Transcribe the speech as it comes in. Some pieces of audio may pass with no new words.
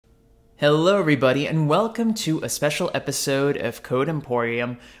Hello everybody and welcome to a special episode of Code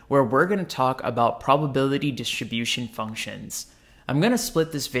Emporium where we're going to talk about probability distribution functions. I'm going to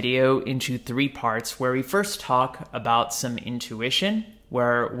split this video into three parts where we first talk about some intuition,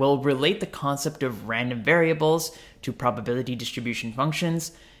 where we'll relate the concept of random variables to probability distribution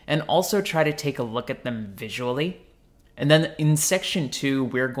functions and also try to take a look at them visually. And then in section 2,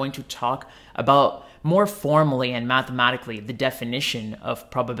 we're going to talk about more formally and mathematically the definition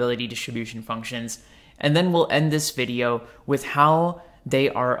of probability distribution functions, and then we'll end this video with how they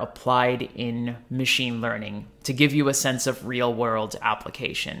are applied in machine learning to give you a sense of real-world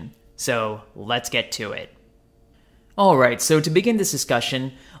application. So let's get to it. Alright, so to begin this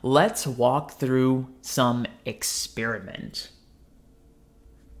discussion, let's walk through some experiment.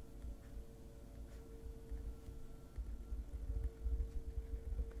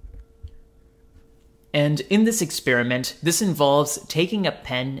 And in this experiment, this involves taking a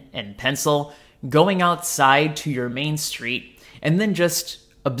pen and pencil, going outside to your main street, and then just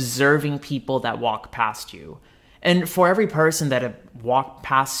observing people that walk past you. And for every person that walked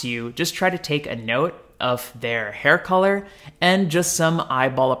past you, just try to take a note of their hair color and just some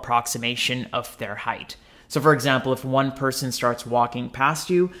eyeball approximation of their height. So for example, if one person starts walking past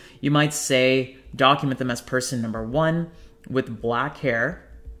you, you might say, document them as person number 1 with black hair,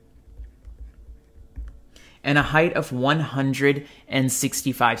 and a height of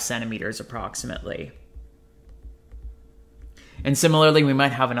 165 centimeters approximately. And similarly, we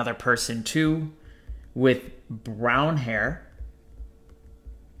might have another person too with brown hair,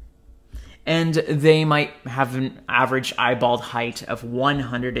 and they might have an average eyeballed height of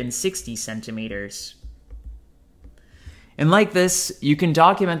 160 centimeters. And like this, you can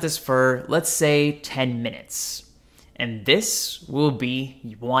document this for, let's say, 10 minutes. And this will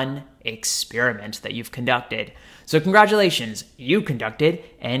be one experiment that you've conducted. So congratulations, you conducted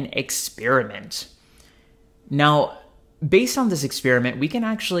an experiment. Now, based on this experiment, we can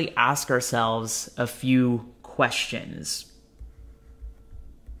actually ask ourselves a few questions.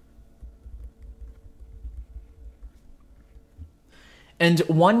 And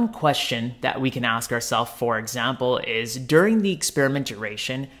one question that we can ask ourselves, for example, is during the experiment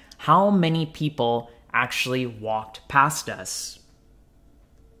duration, how many people actually walked past us?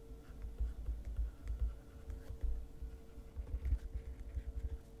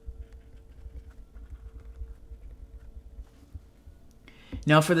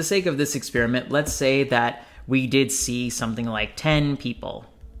 Now, for the sake of this experiment, let's say that we did see something like 10 people.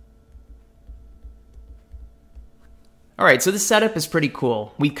 All right, so this setup is pretty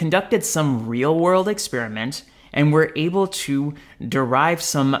cool. We conducted some real-world experiment, and we're able to derive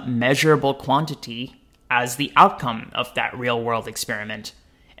some measurable quantity as the outcome of that real-world experiment.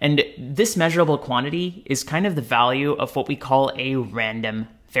 And this measurable quantity is kind of the value of what we call a random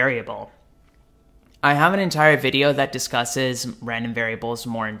variable. I have an entire video that discusses random variables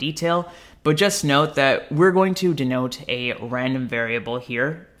more in detail, but just note that we're going to denote a random variable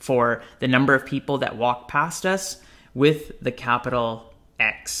here for the number of people that walk past us with the capital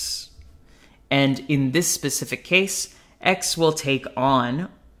X. And in this specific case, X will take on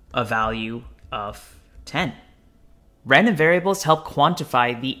a value of 10. Random variables help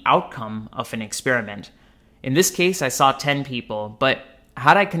quantify the outcome of an experiment. In this case, I saw 10 people, but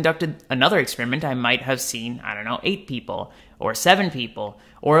had I conducted another experiment, I might have seen, 8 people, or 7 people,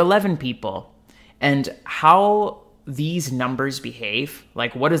 or 11 people. And how these numbers behave,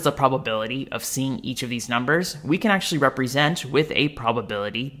 like what is the probability of seeing each of these numbers, we can actually represent with a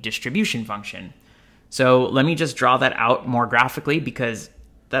probability distribution function. So let me just draw that out more graphically, because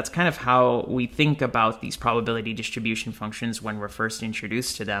that's kind of how we think about these probability distribution functions when we're first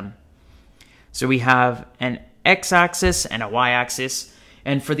introduced to them. So we have an x-axis and a y-axis.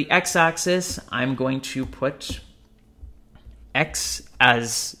 And for the x-axis, I'm going to put x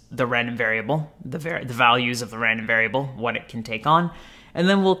as the random variable, the values of the random variable, what it can take on. And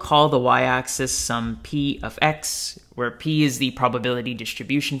then we'll call the y-axis some p of x, where p is the probability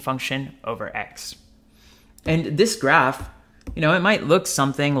distribution function over x. And this graph, it might look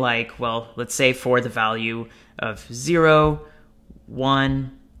something like, well, let's say for the value of 0,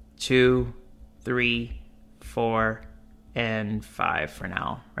 1, 2, 3, 4, and 5 for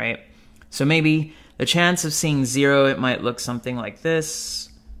now, right? So maybe the chance of seeing 0, it might look something like this.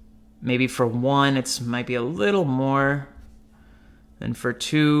 Maybe for 1, it might be a little more. Then for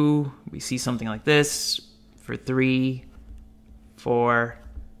 2, we see something like this. For 3, 4,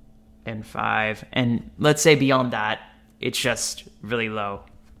 and 5. And let's say beyond that, it's just really low.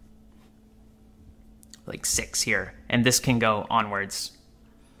 Like 6 here. And this can go onwards.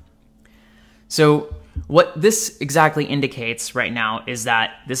 So What this exactly indicates right now is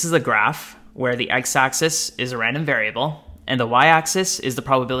that this is a graph where the x-axis is a random variable and the y-axis is the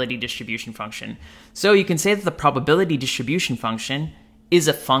probability distribution function. So you can say that the probability distribution function is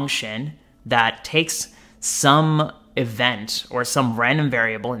a function that takes some event or some random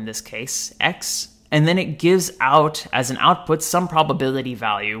variable, in this case, x, and then it gives out as an output some probability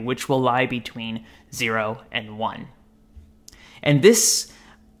value which will lie between 0 and 1. And this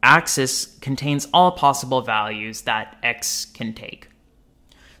axis contains all possible values that x can take.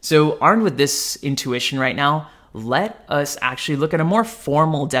 So armed with this intuition right now, let us actually look at a more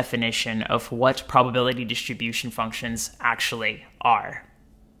formal definition of what probability distribution functions actually are.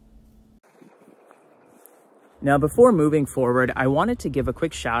 Now, before moving forward, I wanted to give a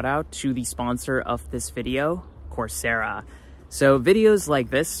quick shout out to the sponsor of this video, Coursera. So videos like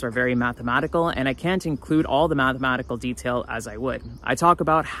this are very mathematical, and I can't include all the mathematical detail as I would. I talk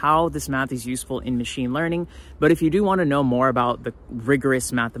about how this math is useful in machine learning, but if you do want to know more about the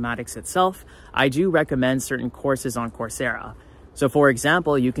rigorous mathematics itself, I do recommend certain courses on Coursera. So for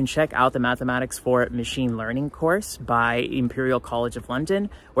example, you can check out the Mathematics for Machine Learning course by Imperial College of London,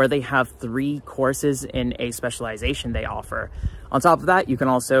 where they have 3 courses in a specialization they offer. On top of that, you can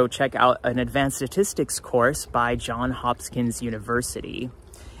also check out an Advanced Statistics course by Johns Hopkins University.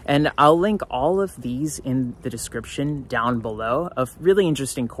 And I'll link all of these in the description down below of really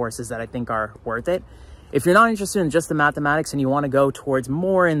interesting courses that I think are worth it. If you're not interested in just the mathematics and you want to go towards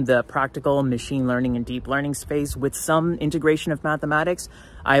more in the practical machine learning and deep learning space with some integration of mathematics,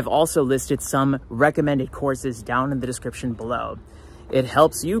 I've also listed some recommended courses down in the description below. It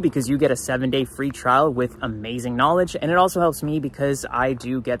helps you because you get a 7-day free trial with amazing knowledge, and it also helps me because I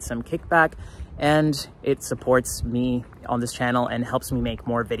do get some kickback, and it supports me on this channel and helps me make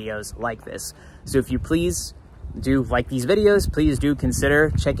more videos like this. So if you please do like these videos, please do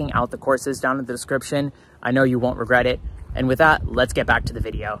consider checking out the courses down in the description. I know you won't regret it. And with that, let's get back to the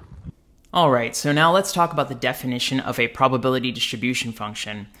video. All right, so now let's talk about the definition of a probability distribution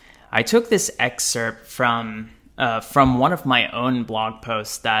function. I took this excerpt from one of my own blog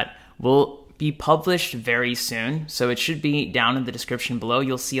posts that will be published very soon. So it should be down in the description below.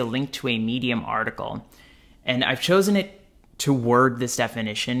 You'll see a link to a Medium article. And I've chosen it to word this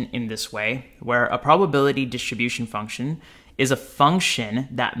definition in this way, where a probability distribution function is a function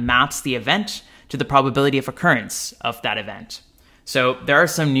that maps the event to the probability of occurrence of that event. So there are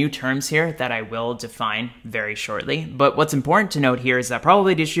some new terms here that I will define very shortly, but what's important to note here is that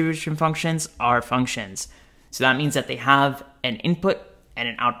probability distribution functions are functions. So that means that they have an input and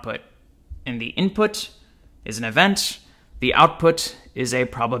an output. And the input is an event, the output is a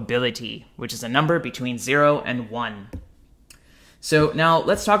probability, which is a number between 0 and 1. So now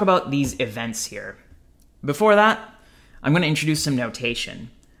let's talk about these events here. Before that, I'm going to introduce some notation.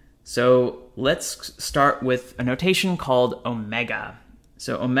 So let's start with a notation called omega.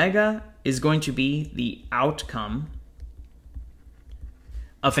 So omega is going to be the outcome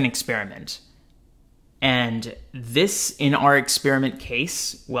of an experiment. And this, in our experiment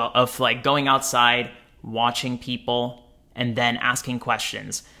case, well, of like going outside, watching people, and then asking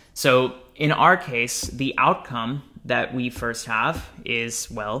questions. So in our case, the outcome that we first have is,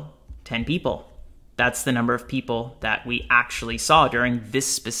 well, 10 people. That's the number of people that we actually saw during this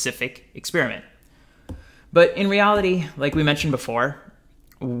specific experiment. But in reality, like we mentioned before,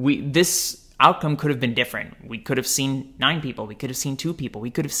 this outcome could have been different. We could have seen 9 people. We could have seen 2 people. We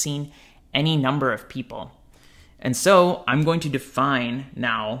could have seen any number of people. And so I'm going to define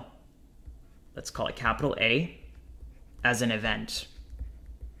now, let's call it capital A, as an event.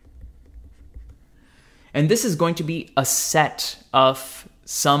 And this is going to be a set of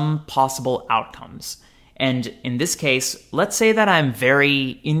some possible outcomes. And in this case, let's say that I'm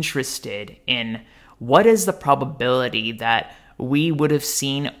very interested in what is the probability that we would have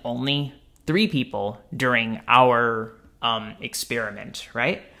seen only 3 people during our experiment,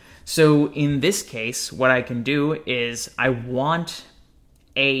 right? So in this case, what I can do is I want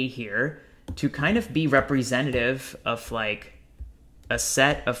A here to kind of be representative of like a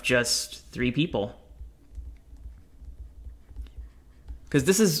set of just 3 people. Because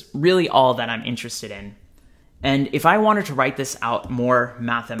this is really all that I'm interested in. And if I wanted to write this out more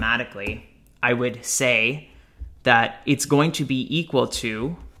mathematically, I would say that it's going to be equal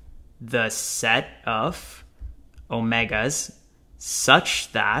to the set of omegas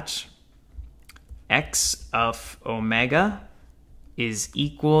such that x of omega is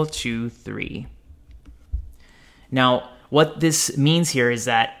equal to 3. Now, what this means here is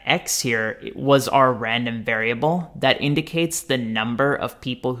that x here was our random variable that indicates the number of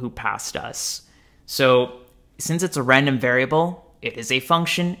people who passed us. So since it's a random variable, it is a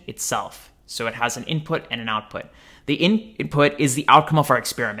function itself. So it has an input and an output. The input is the outcome of our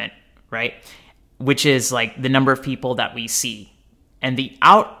experiment, right? Which is like the number of people that we see. And the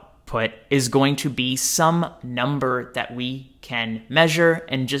output is going to be some number that we can measure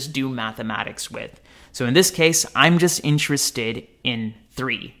and just do mathematics with. So in this case, I'm just interested in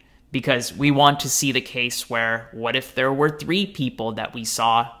 3 because we want to see the case where what if there were 3 people that we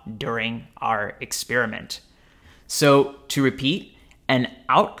saw during our experiment? So to repeat, an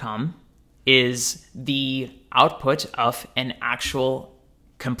outcome is the output of an actual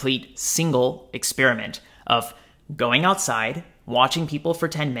complete single experiment of going outside, watching people for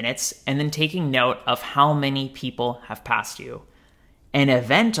 10 minutes, and then taking note of how many people have passed you. An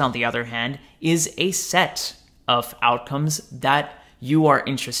event, on the other hand, is a set of outcomes that you are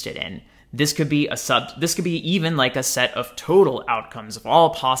interested in. This could be even like a set of total outcomes of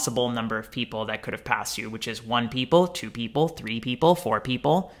all possible number of people that could have passed you, which is 1 people, 2 people, 3 people, 4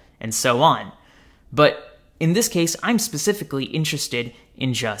 people, and so on. But in this case, I'm specifically interested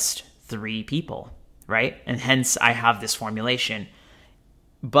in just 3 people, right? And hence I have this formulation.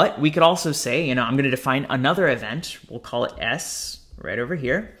 But we could also say, I'm going to define another event. We'll call it S right over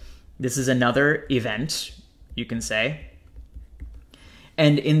here. This is another event, you can say.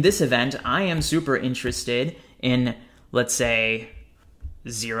 And in this event, I am super interested in, let's say,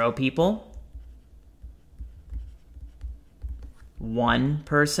 0 people, 1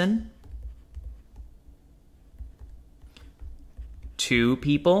 person, 2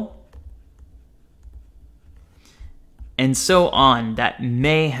 people, and so on that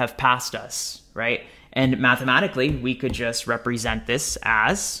may have passed us, right? And mathematically, we could just represent this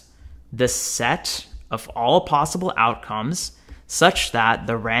as the set of all possible outcomes such that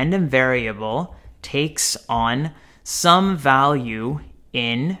the random variable takes on some value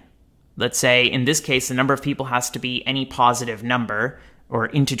in, let's say, in this case, the number of people has to be any positive number or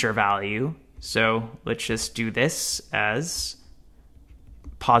integer value. So let's just do this as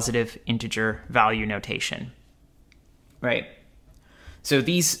positive integer value notation, right? So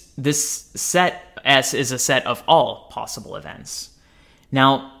this set S is a set of all possible events.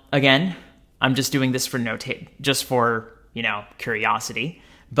 Now, again, I'm just doing this for curiosity.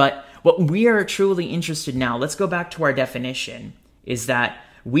 But what we are truly interested now, let's go back to our definition, is that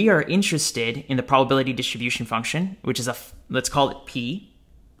we are interested in the probability distribution function, which is let's call it P.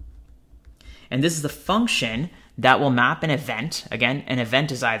 And this is the function that will map an event. Again, an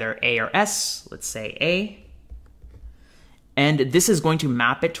event is either A or S, let's say A. And this is going to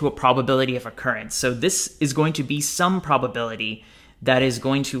map it to a probability of occurrence. So this is going to be some probability that is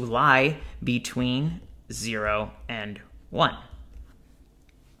going to lie between 0 and 1.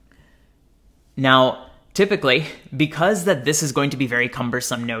 Now, typically, because this is going to be very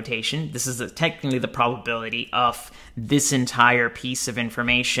cumbersome notation, this is technically the probability of this entire piece of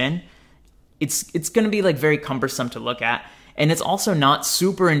information, it's going to be very cumbersome to look at. And it's also not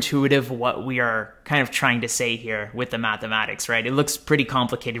super intuitive what we are kind of trying to say here with the mathematics, right? It looks pretty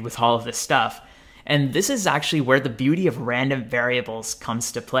complicated with all of this stuff. And this is actually where the beauty of random variables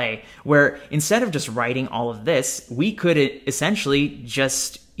comes to play, where instead of just writing all of this, we could essentially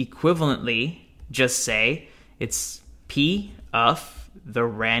just equivalently just say it's P of the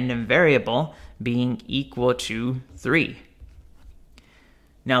random variable being equal to 3.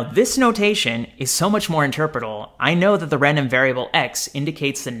 Now, this notation is so much more interpretable. I know that the random variable x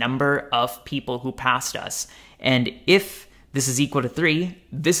indicates the number of people who passed us. And if this is equal to 3,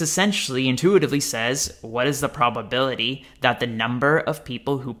 this essentially intuitively says what is the probability that the number of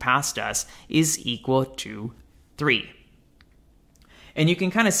people who passed us is equal to 3. And you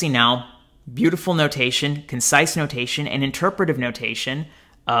can kind of see now beautiful notation, concise notation, and interpretive notation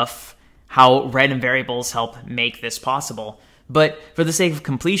of how random variables help make this possible. But for the sake of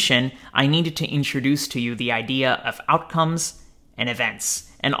completion, I needed to introduce to you the idea of outcomes and events,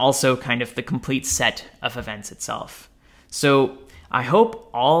 and also kind of the complete set of events itself. So I hope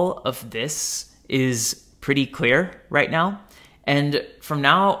all of this is pretty clear right now. And from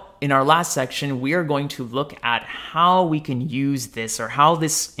now, in our last section, we are going to look at how we can use this, or how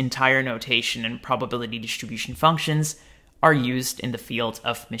this entire notation and probability distribution functions are used in the field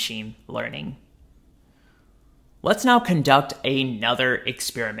of machine learning. Let's now conduct another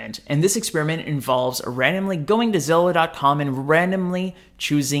experiment, and this experiment involves randomly going to Zillow.com and randomly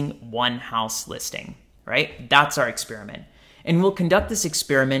choosing one house listing, right? That's our experiment. And we'll conduct this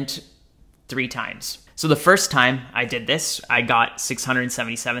experiment 3 times. So the first time I did this, I got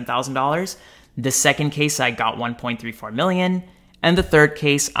 $677,000. The second case, I got $1.34 million. And the third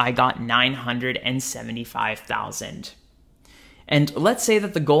case, I got $975,000. And let's say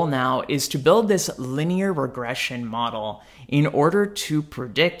that the goal now is to build this linear regression model in order to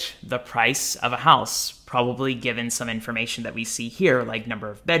predict the price of a house, probably given some information that we see here, like number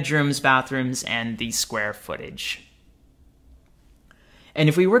of bedrooms, bathrooms, and the square footage. And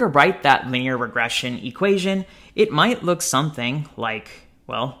if we were to write that linear regression equation, it might look something like,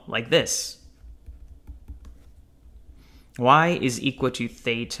 well, like this. Y is equal to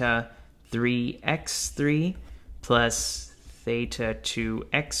theta 3x3 plus theta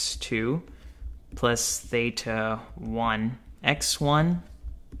 2x2 plus theta 1x1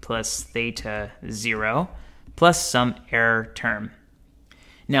 plus theta 0 plus some error term.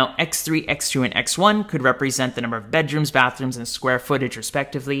 Now, x3, x2, and x1 could represent the number of bedrooms, bathrooms, and square footage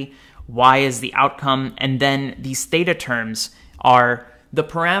respectively. Y is the outcome, and then these theta terms are the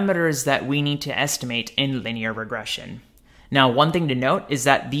parameters that we need to estimate in linear regression. Now, one thing to note is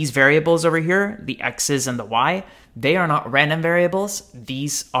that these variables over here, the x's and the y, they are not random variables.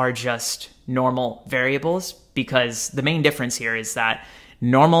 These are just normal variables, because the main difference here is that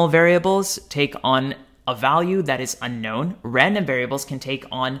normal variables take on a value that is unknown. Random variables can take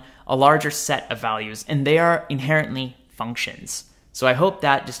on a larger set of values, and they are inherently functions. So I hope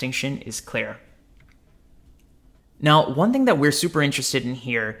that distinction is clear. Now, one thing that we're super interested in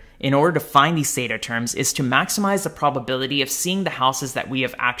here, in order to find these theta terms, is to maximize the probability of seeing the houses that we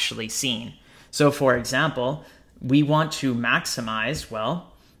have actually seen. So for example, we want to maximize,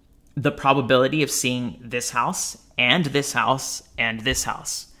 well, the probability of seeing this house and this house and this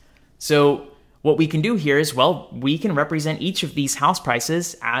house. So what we can do here is, well, we can represent each of these house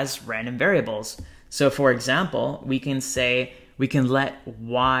prices as random variables. So for example, we can say, we can let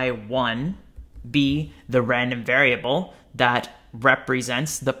y1 be the random variable that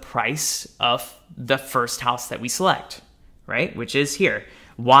represents the price of the first house that we select, right? Which is here.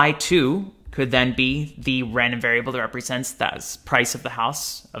 Y2 could then be the random variable that represents the price of the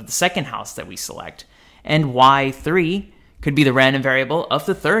house of the second house that we select. And y3 could be the random variable of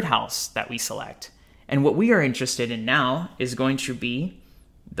the third house that we select. And what we are interested in now is going to be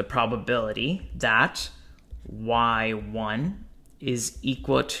the probability that y1 is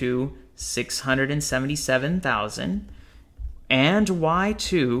equal to 677,000 and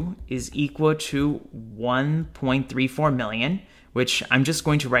y2 is equal to 1.34 million, which I'm just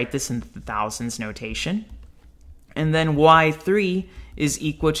going to write this in the thousands notation. And then y3 is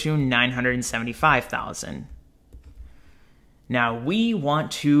equal to 975,000. Now we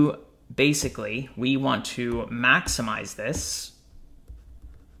want to maximize this.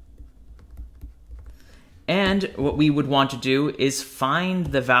 And what we would want to do is find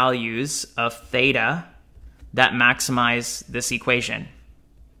the values of theta that maximize this equation.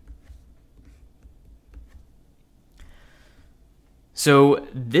 So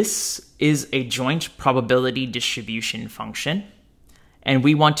this is a joint probability distribution function, and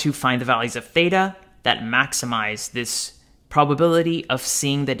we want to find the values of theta that maximize this probability of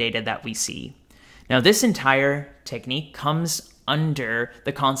seeing the data that we see. Now, this entire technique comes under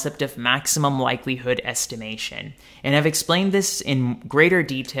the concept of maximum likelihood estimation, and I've explained this in greater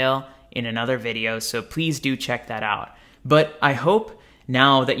detail in another video, so please do check that out. But I hope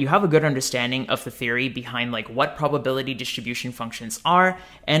now that you have a good understanding of the theory behind like what probability distribution functions are,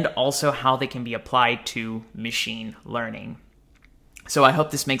 and also how they can be applied to machine learning. So I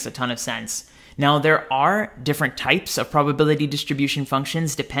hope this makes a ton of sense. Now, there are different types of probability distribution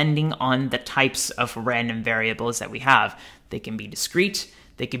functions depending on the types of random variables that we have. They can be discrete,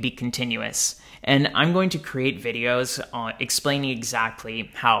 they can be continuous. And I'm going to create videos explaining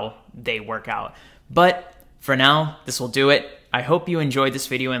exactly how they work out. But for now, this will do it. I hope you enjoyed this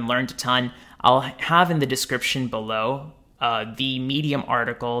video and learned a ton. I'll have in the description below the Medium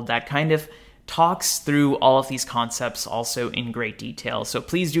article that kind of talks through all of these concepts also in great detail. So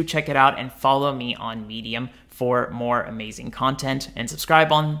please do check it out and follow me on Medium for more amazing content, and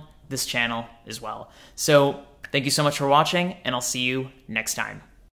subscribe on this channel as well. So thank you so much for watching, and I'll see you next time.